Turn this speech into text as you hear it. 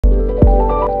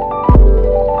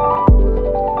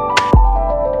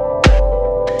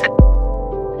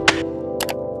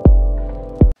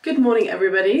morning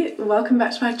everybody, welcome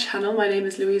back to my channel. My name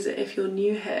is Louisa if you're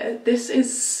new here. This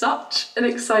is such an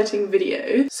exciting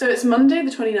video. So it's Monday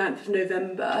the 29th of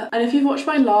November, and if you've watched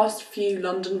my last few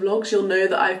London vlogs you'll know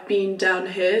that I've been down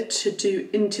here to do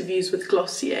interviews with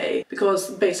Glossier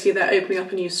because basically they're opening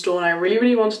up a new store and I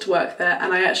really wanted to work there,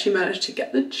 and I actually managed to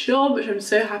get the job, which I'm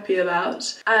so happy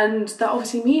about, and that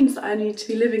obviously means that I need to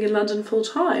be living in London full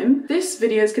time. This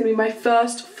video is going to be my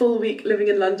first full week living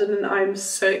in London and I'm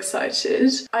so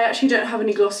excited. I actually don't have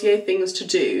any Glossier things to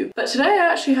do, but today I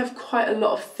actually have quite a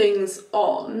lot of things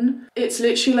on. It's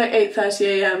literally like 8:30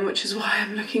 AM, which is why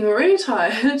I'm looking really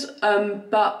tired.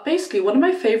 But basically one of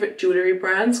my favourite jewellery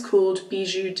brands called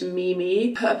Bijou de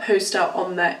Mimi put a post out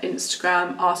on their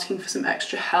Instagram asking for some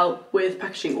extra help with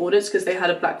packaging orders because they had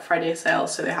a Black Friday sale,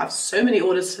 so they have so many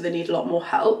orders so they need a lot more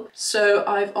help. So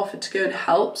I've offered to go and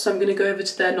help, so I'm going to go over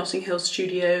to their Notting Hill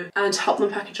studio and help them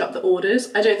package up the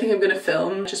orders. I don't think I'm going to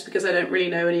film just because I don't really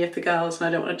know any of the girls and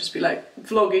I don't want to just be like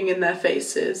vlogging in their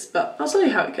faces, but I'll tell you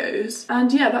how it goes.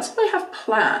 And yeah, that's what I have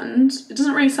planned. It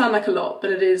doesn't really sound like a lot, but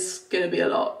it is going to be a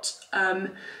lot.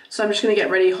 So I'm just going to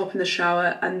get ready, hop in the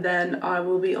shower, and then I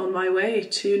will be on my way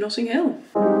to Notting Hill.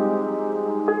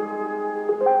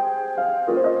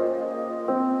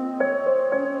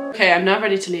 Okay, I'm now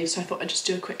ready to leave, so I thought I'd just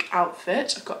do a quick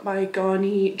outfit. I've got my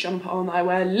Garni jumper on that I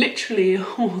wear literally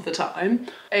all the time,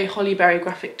 a Holly Berry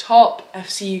graphic top,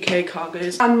 FC UK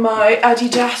cargos, and my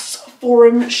Adidas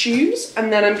Forum shoes.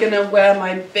 And then I'm gonna wear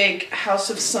my big House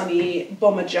of Sunny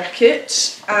bomber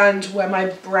jacket and wear my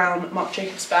brown Marc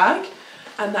Jacobs bag.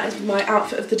 And that is my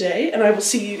outfit of the day, and I will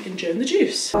see you in Joe and the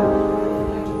Juice.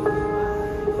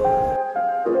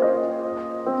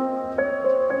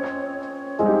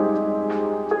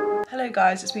 Hello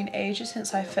guys, it's been ages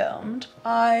since I filmed.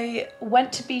 I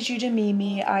went to Bijou de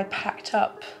Mimi, I packed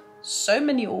up so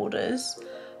many orders,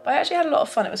 but I actually had a lot of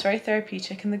fun. It was very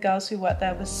therapeutic and the girls who worked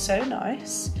there were so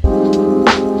nice.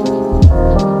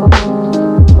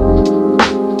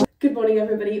 Good morning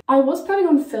everybody. I was planning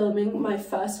on filming my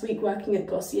first week working at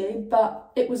Glossier,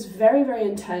 but it was very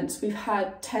intense. We've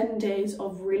had 10 days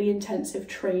of really intensive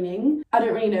training. I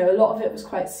don't really know, a lot of it was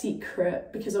quite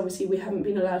secret because obviously we haven't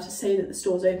been allowed to say that the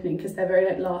store's opening because they're very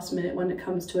like last minute when it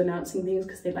comes to announcing things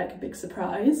because they like a big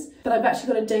surprise. But I've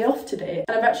actually got a day off today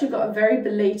and I've actually got a very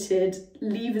belated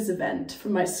leavers event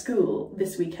from my school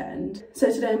this weekend.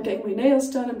 So today I'm getting my nails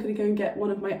done, I'm gonna go and get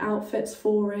one of my outfits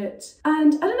for it.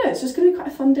 And I don't know, it's just gonna be quite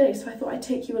a fun day, so I thought I'd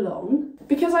take you along.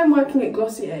 Because I'm working at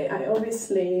Glossier, I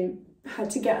obviously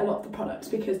had to get a lot of the products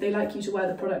because they like you to wear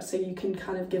the products so you can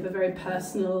kind of give a very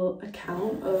personal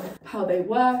account of how they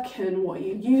work and what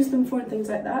you use them for and things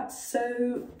like that.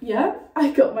 So yeah,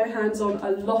 I got my hands on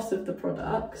a lot of the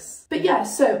products. But yeah,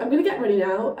 so I'm gonna get ready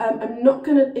now. I'm not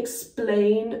gonna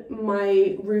explain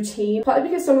my routine, partly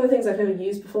because some of the things I've never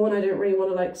used before and I don't really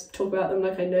want to like talk about them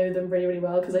like I know them really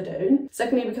well because I don't.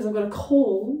 Secondly, because I've got a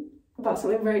call about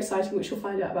something very exciting which you'll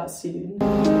find out about soon.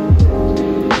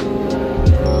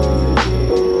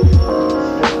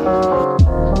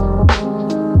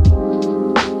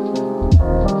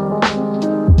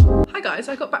 Hi guys,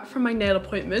 I got back from my nail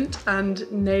appointment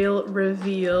and nail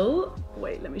reveal.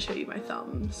 Wait, let me show you my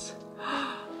thumbs.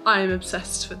 I am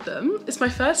obsessed with them. It's my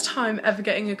first time ever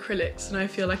getting acrylics and I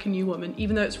feel like a new woman,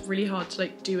 even though it's really hard to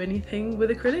like do anything with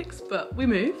acrylics, but we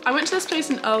move. I went to this place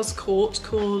in Earl's Court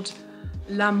called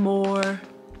L'Amour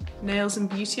Nails and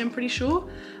Beauty, I'm pretty sure,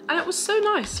 and it was so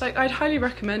nice. Like, I'd highly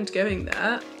recommend going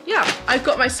there. Yeah, I've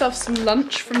got myself some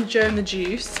lunch from Joe and the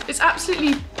Juice. It's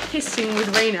absolutely pissing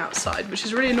with rain outside, which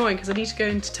is really annoying because I need to go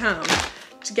into town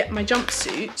to get my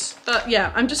jumpsuit. But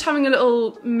yeah, I'm just having a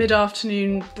little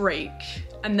mid-afternoon break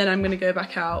and then I'm gonna go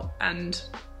back out and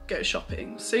go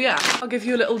shopping. So yeah, I'll give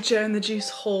you a little Joe and the Juice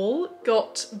haul.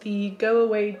 Got the Go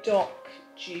Away Doc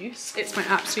juice. It's my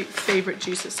absolute favourite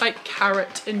juice. It's like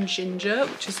carrot and ginger,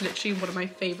 which is literally one of my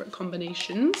favourite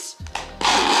combinations.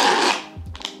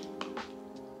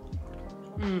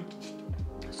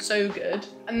 So good.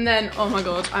 And then, oh my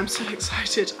god, I'm so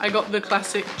excited. I got the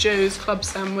classic Joe's Club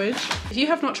sandwich. If you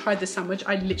have not tried this sandwich,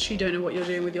 I literally don't know what you're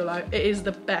doing with your life. It is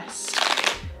the best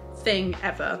thing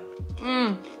ever.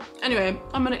 Anyway,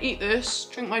 I'm gonna eat this,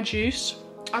 drink my juice.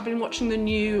 I've been watching the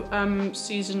new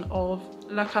season of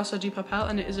La Casa de Papel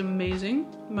and it is amazing.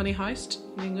 Money Heist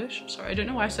in English. Sorry, I don't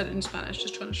know why I said it in Spanish,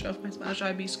 just trying to show off my Spanish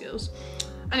IB skills.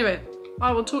 Anyway,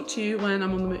 I will talk to you when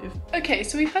I'm on the move. Okay,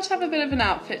 so we've had to have a bit of an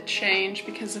outfit change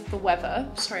because of the weather.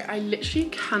 Sorry, I literally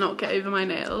cannot get over my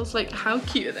nails. Like, how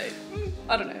cute are they?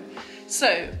 I don't know.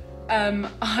 So,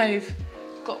 I've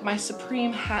got my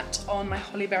Supreme hat on, my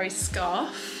Holly Berry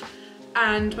scarf,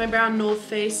 and my brown North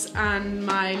Face and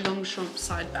my Longchamp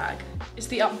side bag. It's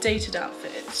the updated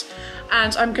outfit.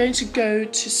 And I'm going to go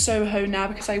to Soho now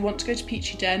because I want to go to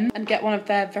Peachy Den and get one of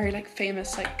their very like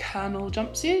famous like Colonel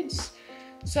jumpsuits.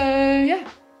 So yeah,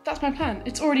 that's my plan.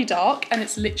 It's already dark and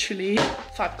it's literally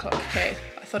 5 o'clock. Okay,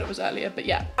 I thought it was earlier, but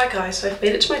yeah. Hi guys, so I've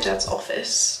made it to my dad's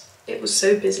office. It was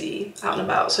so busy out and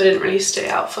about, so I didn't really stay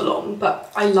out for long,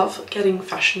 but I love getting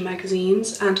fashion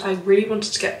magazines and I really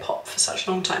wanted to get Pop for such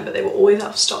a long time, but they were always out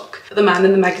of stock. The man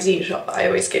in the magazine shop that I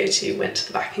always go to went to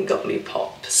the back and got me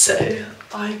Pop, so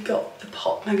I got the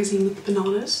Pop magazine with the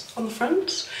bananas on the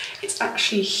front. It's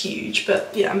actually huge, but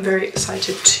yeah, I'm very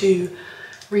excited to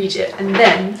read it. And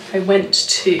then I went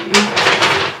to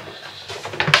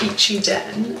Peachy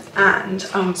Den and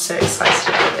I'm so excited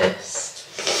about this.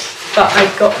 But I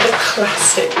got the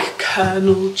classic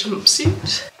Colonel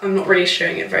jumpsuit. I'm not really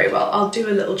showing it very well. I'll do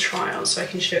a little try on so I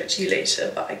can show it to you later,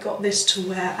 but I got this to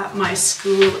wear at my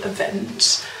school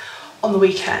event on the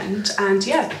weekend. And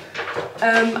yeah,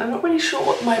 I'm not really sure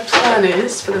what my plan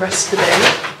is for the rest of the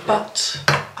day, but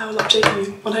I will update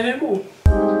you when I know more.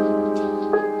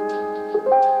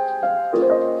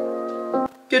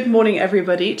 Good morning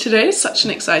everybody. Today is such an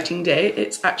exciting day.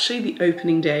 It's actually the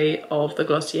opening day of the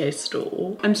Glossier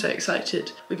store. I'm so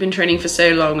excited. We've been training for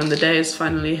so long and the day is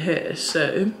finally here.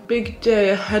 So big day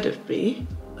ahead of me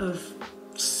of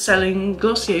selling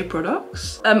Glossier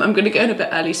products. I'm gonna go in a bit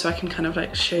early so I can kind of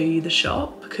like show you the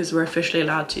shop because we're officially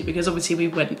allowed to, because obviously we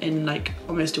went in like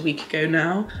almost a week ago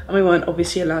now and we weren't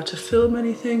obviously allowed to film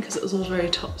anything because it was all very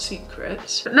top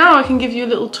secret. But now I can give you a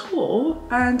little tour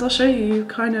and I'll show you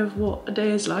kind of what a day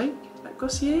is like at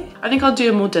Glossier. I think I'll do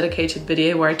a more dedicated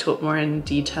video where I talk more in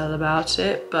detail about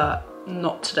it, but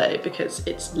not today because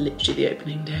it's literally the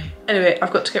opening day. Anyway,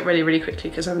 I've got to get ready really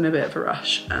quickly because I'm in a bit of a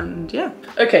rush and yeah.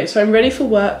 Okay, so I'm ready for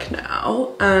work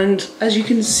now and as you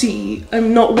can see,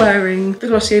 I'm not wearing the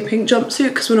Glossier pink jumpsuit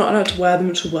because we're not allowed to wear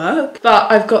them to work, but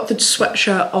I've got the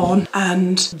sweatshirt on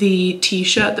and the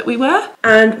t-shirt that we wear,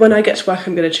 and when I get to work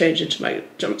I'm going to change into my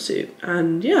jumpsuit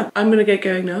and yeah, I'm going to get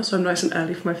going now so I'm nice and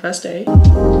early for my first day.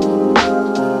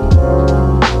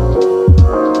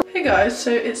 Hey guys,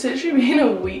 so it's literally been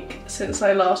a week since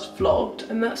I last vlogged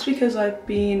and that's because I've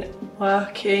been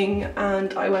working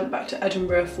and I went back to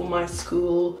Edinburgh for my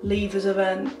school leavers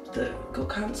event that got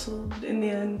cancelled in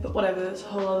the end, but whatever, it's a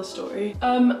whole other story.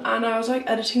 And I was like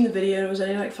editing the video and it was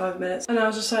only like 5 minutes and I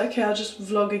was just like, okay, I'll just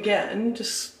vlog again,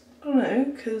 just, I don't know,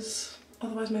 because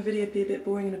otherwise my video would be a bit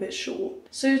boring and a bit short.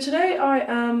 So today I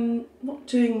am not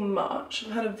doing much.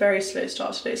 I've had a very slow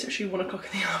start today, it's actually 1 o'clock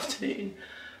in the afternoon.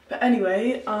 But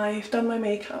anyway, I've done my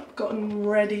makeup, gotten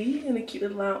ready in a cute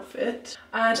little outfit,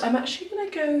 and I'm actually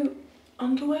gonna go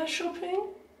underwear shopping.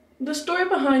 The story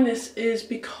behind this is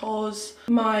because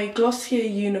my Glossier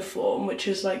uniform, which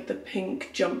is like the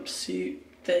pink jumpsuit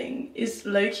thing, is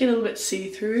low-key a little bit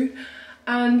see-through.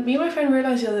 And me and my friend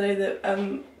realised the other day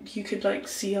that you could like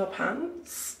see our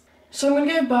pants. So I'm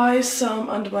gonna go buy some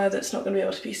underwear that's not gonna be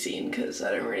able to be seen because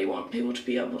I don't really want people to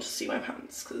be able to see my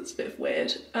pants because it's a bit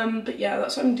weird. But yeah,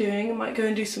 that's what I'm doing. I might go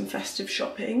and do some festive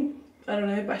shopping. I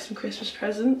don't know, buy some Christmas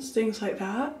presents, things like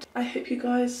that. I hope you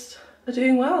guys are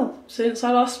doing well since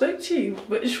I last spoke to you,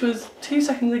 which was 2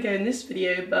 seconds ago in this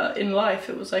video, but in life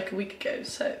it was like a week ago,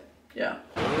 so yeah.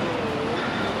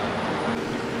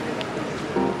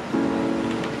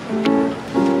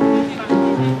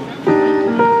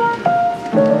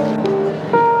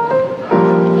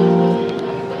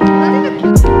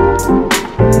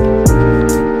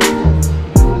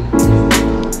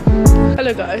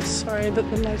 Hello guys, sorry that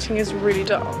the lighting is really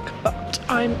dark, but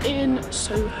I'm in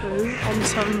Soho on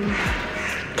some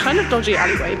kind of dodgy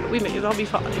alleyway, but we made it, I'll be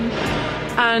fine.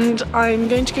 And I'm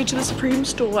going to go to the Supreme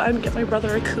store and get my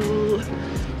brother a cool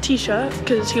t-shirt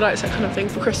because he likes that kind of thing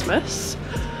for Christmas.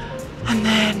 And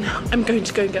then I'm going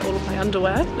to go and get all of my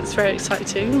underwear. It's very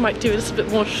exciting. Might do a little bit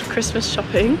more Christmas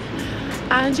shopping.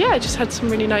 And yeah, I just had some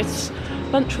really nice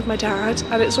lunch with my dad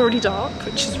and it's already dark,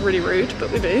 which is really rude,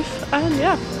 but we move. And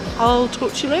yeah, I'll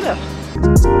talk to you later.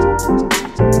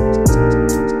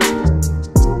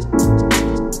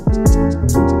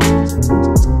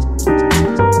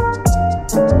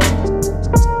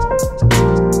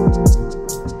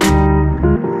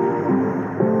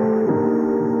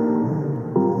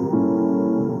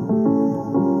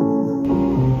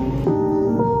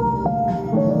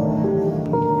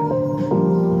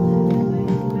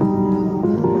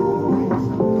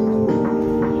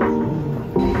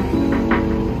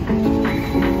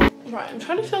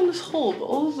 But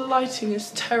all the lighting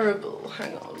is terrible.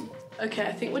 Hang on. Okay,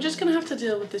 I think we're just gonna have to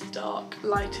deal with this dark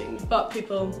lighting, but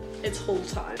people, it's haul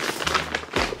time.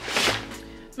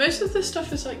 Most of this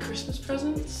stuff is like Christmas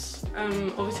presents.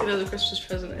 Obviously there's a Christmas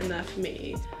present in there for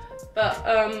me. But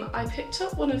I picked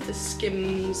up one of the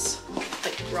Skims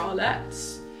like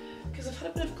bralettes because I've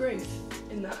had a bit of growth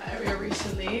in that area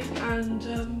recently, and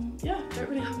yeah, don't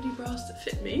really have any bras that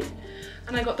fit me.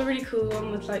 And I got the really cool one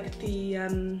with like the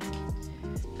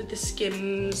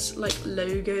Skims like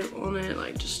logo on it,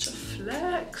 like just to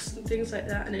flex and things like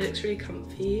that, and it looks really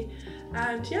comfy.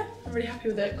 And yeah, I'm really happy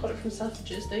with it. Got it from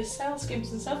Selfridges. They sell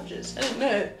Skims in Selfridges. I didn't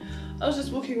know. I was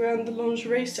just walking around the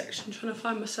lingerie section trying to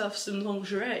find myself some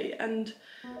lingerie, and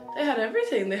they had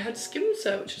everything. They had Skims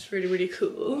there, which is really, really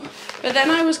cool. But then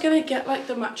I was gonna get like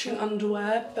the matching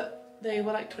underwear, but they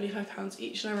were like £25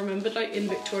 each, and I remembered like in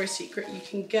Victoria's Secret you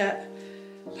can get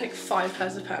like 5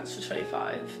 pairs of pants for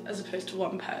 25 as opposed to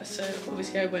 1 pair, so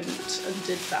obviously I went and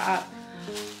did that.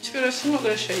 To be honest, I'm not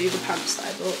going to show you the pants that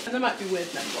I bought, and there might be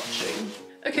weird men watching.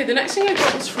 Okay, the next thing I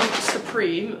got was from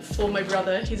Supreme for my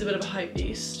brother. He's a bit of a hype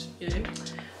beast, you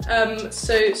know.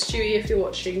 So Stewie, if you're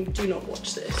watching, do not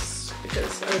watch this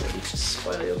because I don't want you to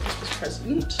spoil your Christmas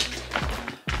present.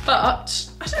 But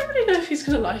I don't really know if he's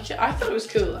going to like it. I thought it was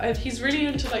cool. He's really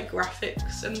into like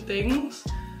graphics and things.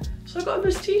 So I got him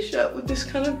this t-shirt with this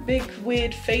kind of big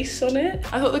weird face on it.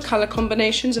 I thought the colour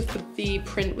combinations of the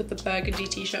print with the burgundy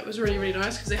t-shirt was really, really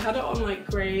nice because they had it on like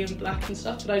grey and black and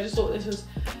stuff, but I just thought this was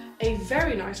a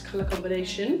very nice colour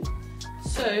combination.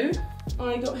 So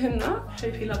I got him that,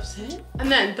 hope he loves it.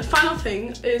 And then the final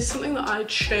thing is something that I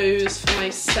chose for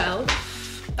myself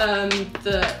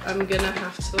that I'm gonna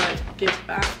have to like give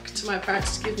back to my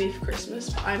parents to give me for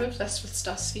Christmas. But I'm obsessed with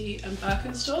Stussy and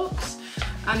Birkenstocks,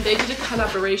 and they did a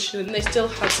collaboration and they still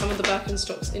had some of the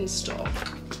Birkenstocks in stock.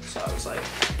 So I was like,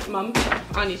 Mum,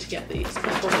 I need to get these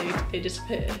before they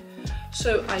disappear.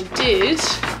 So I did.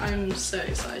 I'm so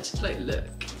excited. Like, look.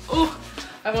 Oh,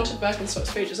 I wanted Birkenstocks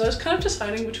for ages. I was kind of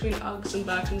deciding between Uggs and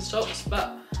Birkenstocks,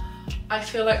 but I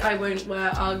feel like I won't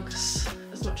wear Uggs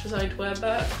as much as I'd wear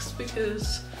Birks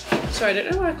because, sorry, I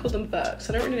don't know why I call them Birks.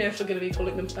 I don't really know if we're going to be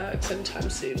calling them Birks anytime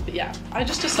soon, but yeah, I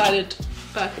just decided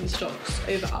Birkenstocks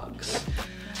over Uggs.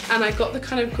 And I got the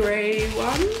kind of grey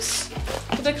ones,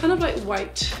 but they're kind of like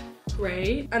white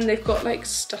grey, and they've got like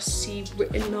Stussy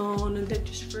written on, and they're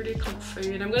just really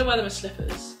comfy, and I'm going to wear them as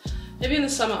slippers. Maybe in the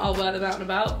summer I'll wear them out and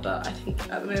about, but I think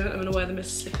at the moment I'm going to wear them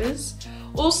as slippers.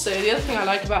 Also, the other thing I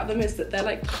like about them is that they're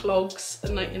like clogs,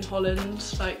 and like in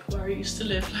Holland, like where I used to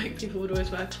live, like people would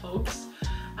always wear clogs.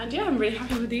 And yeah, I'm really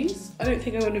happy with these. I don't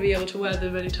think I'm going to be able to wear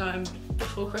them anytime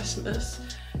before Christmas.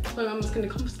 My mum was going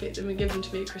to confiscate them and give them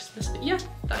to me at Christmas, but yeah,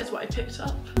 that is what I picked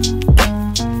up.